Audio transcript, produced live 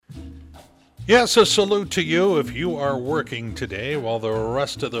Yes, a salute to you if you are working today while the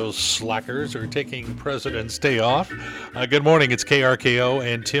rest of those slackers are taking President's Day off. Good morning, it's KRKO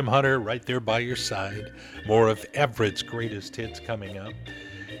and Tim Hunter right there by your side. More of Everett's greatest hits coming up.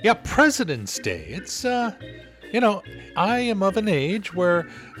 Yeah, President's Day. It's, I am of an age where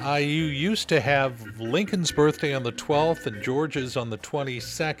you used to have Lincoln's birthday on the 12th and George's on the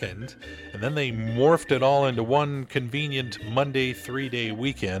 22nd, and then they morphed it all into one convenient Monday 3-day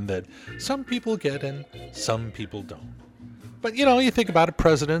weekend that some people get and some people don't. But, you think about it,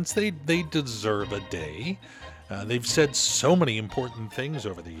 presidents, they deserve a day. They've said so many important things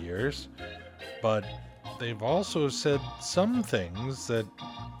over the years, but they've also said some things that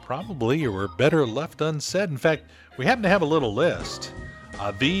probably were better left unsaid. In fact, we happen to have a little list.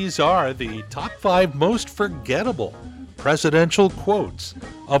 These are the top 5 most forgettable presidential quotes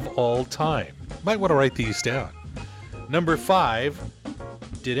of all time. Might want to write these down. Number 5,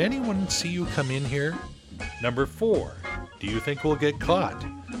 did anyone see you come in here? Number 4, do you think we'll get caught?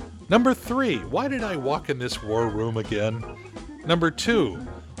 Number 3, why did I walk in this war room again? Number 2,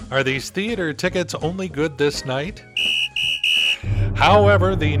 are these theater tickets only good this night?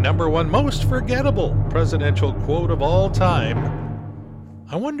 However, the number 1 most forgettable presidential quote of all time,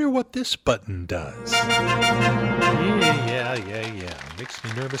 I wonder what this button does. Yeah. Makes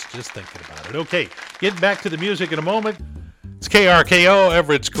me nervous just thinking about it. Okay, getting back to the music in a moment. It's KRKO,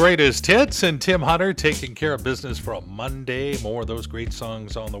 Everett's greatest hits, and Tim Hunter taking care of business for a Monday. More of those great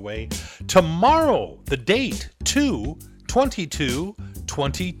songs on the way. Tomorrow, the date,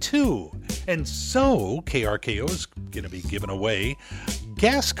 2/22/22. And so, KRKO is going to be giving away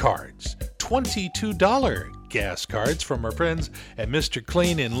gas cards, $22 gas cards from our friends at Mr.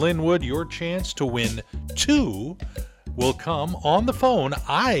 Clean in Linwood. Your chance to win 2 will come on the phone.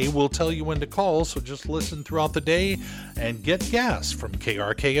 I will tell you when to call, so just listen throughout the day and get gas from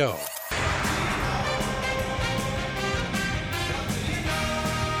KRKO.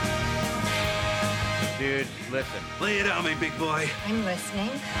 Dude, listen. Lay it on me, big boy. I'm listening.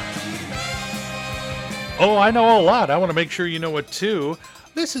 Oh, I know a lot. I want to make sure you know it too.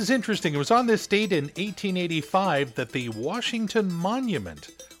 This is interesting. It was on this date in 1885 that the Washington Monument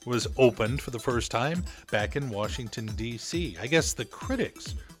was opened for the first time back in Washington, D.C. I guess the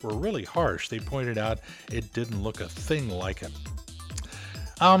critics were really harsh. They pointed out it didn't look a thing like it.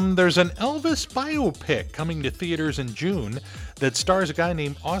 There's an Elvis biopic coming to theaters in June that stars a guy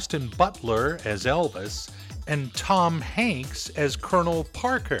named Austin Butler as Elvis and Tom Hanks as Colonel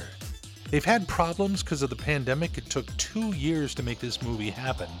Parker. They've had problems because of the pandemic. It took 2 years to make this movie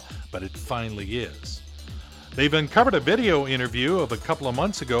happen, but it finally is. They've uncovered a video interview of a couple of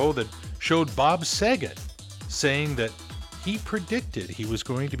months ago that showed Bob Saget saying that he predicted he was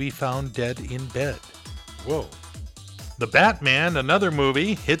going to be found dead in bed. Whoa. The Batman, another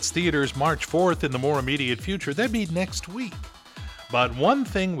movie, hits theaters March 4th in the more immediate future. That'd be next week. But one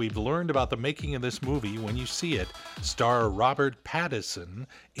thing we've learned about the making of this movie, when you see it, star Robert Pattinson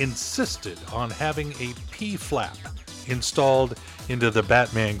insisted on having a P-flap installed into the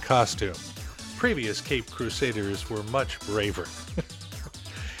Batman costume. Previous Caped Crusaders were much braver.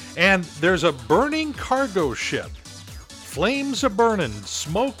 And there's a burning cargo ship. Flames a-burning,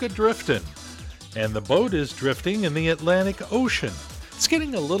 smoke a-drifting. And the boat is drifting in the Atlantic Ocean. It's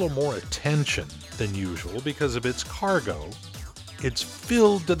getting a little more attention than usual because of its cargo. It's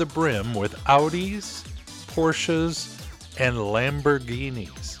filled to the brim with Audis, Porsches, and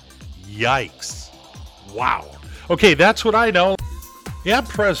Lamborghinis. Yikes. Wow. Okay, that's what I know. Yeah,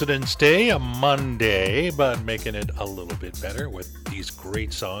 President's Day, a Monday, but making it a little bit better with these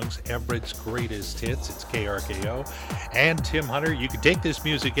great songs. Everett's greatest hits. It's KRKO. And Tim Hunter, you can take this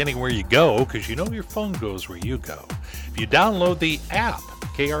music anywhere you go because you know your phone goes where you go. If you download the app,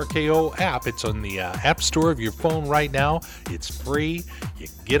 KRKO app, it's on the App Store of your phone right now. It's free. You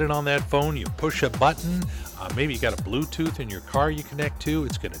get it on that phone. You push a button. Maybe you got a Bluetooth in your car you connect to.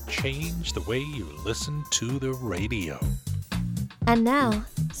 It's going to change the way you listen to the radio. And now,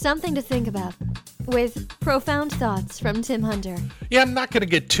 something to think about with Profound Thoughts from Tim Hunter. Yeah, I'm not going to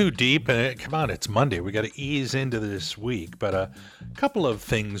get too deep. Come on, it's Monday. We got to ease into this week, but a couple of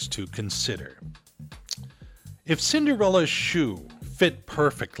things to consider. If Cinderella's shoe fit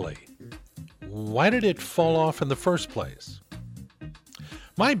perfectly, why did it fall off in the first place?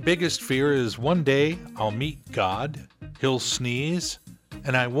 My biggest fear is one day I'll meet God, he'll sneeze,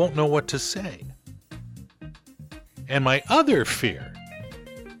 and I won't know what to say. And my other fear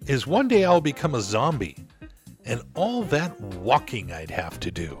is one day I'll become a zombie and all that walking I'd have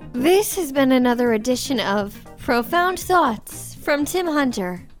to do. This has been another edition of Profound Thoughts from Tim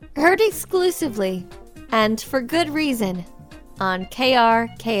Hunter, heard exclusively, and for good reason, on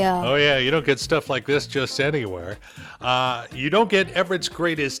KRKO. Oh, yeah, you don't get stuff like this just anywhere. You don't get Everett's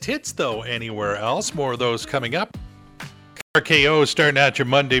Greatest Hits, though, anywhere else. More of those coming up. KRKO starting out your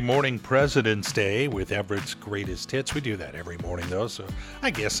Monday morning President's Day with Everett's Greatest Hits. We do that every morning, though, so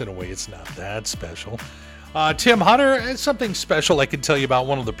I guess in a way it's not that special. Tim Hunter, something special I can tell you about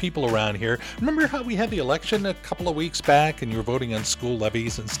one of the people around here. Remember how we had the election a couple of weeks back and you were voting on school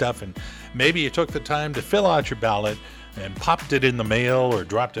levies and stuff, and maybe you took the time to fill out your ballot and popped it in the mail or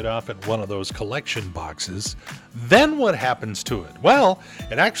dropped it off at one of those collection boxes. Then what happens to it? Well,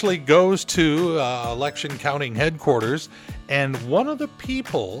 it actually goes to election counting headquarters, and one of the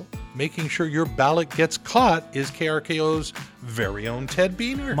people making sure your ballot gets caught is KRKO's very own Ted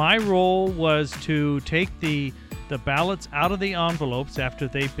Beener. My role was to take the ballots out of the envelopes after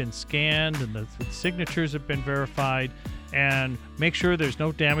they've been scanned and the signatures have been verified, and make sure there's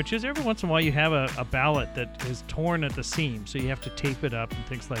no damages. Every once in a while you have a ballot that is torn at the seam, so you have to tape it up and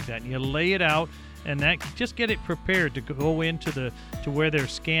things like that. And you lay it out, and that just get it prepared to go into to where they're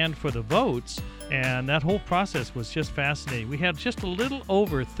scanned for the votes. And that whole process was just fascinating. We had just a little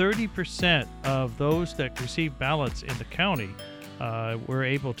over 30% of those that received ballots in the county were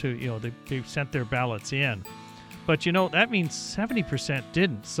able to, they sent their ballots in. But, that means 70%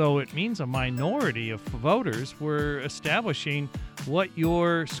 didn't. So it means a minority of voters were establishing what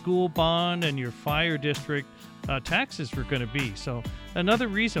your school bond and your fire district taxes were going to be. So another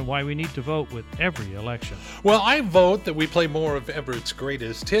reason why we need to vote with every election. Well, I vote that we play more of Everett's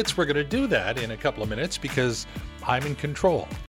Greatest Hits. We're going to do that in a couple of minutes because I'm in control.